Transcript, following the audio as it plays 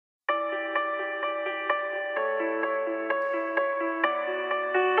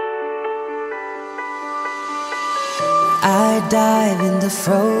I dive in the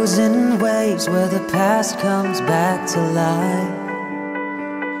frozen waves where the past comes back to life.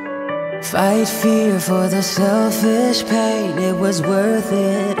 Fight fear for the selfish pain, it was worth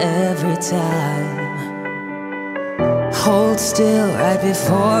it every time. Hold still right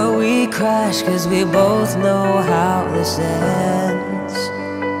before we crash, 'cause we both know how this ends.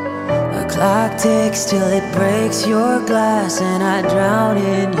 The clock ticks till it breaks your glass, and I drown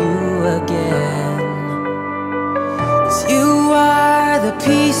in you again. 'Cause you are the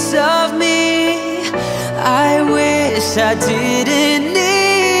piece of me I wish I didn't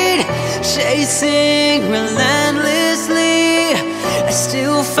need. Chasing relentlessly, I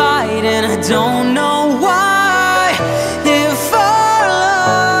still fight and I don't know why. If our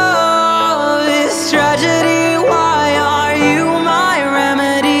love is tragedy, why are you my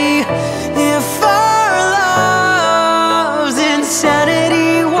remedy? If our love's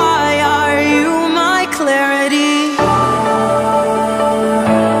insanity, why are you my clarity?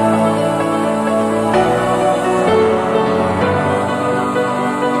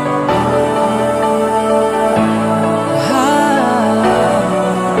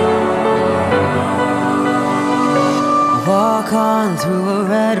 Walk on through a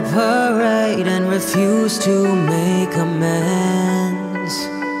red parade and refuse to make amends.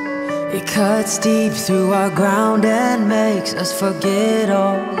 It cuts deep through our ground and makes us forget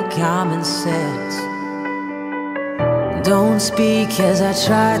all common sense. Don't speak as I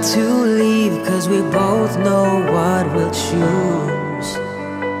try to leave, 'cause we both know what we'll choose.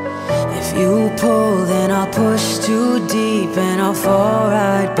 If you pull, then I'll push too deep and I'll fall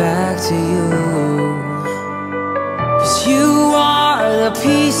right back to you. 'Cause you are the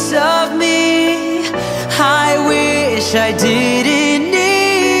piece of me I wish I didn't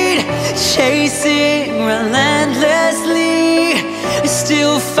need. Chasing relentlessly, I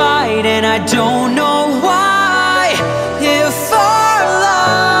still fight and I don't know why.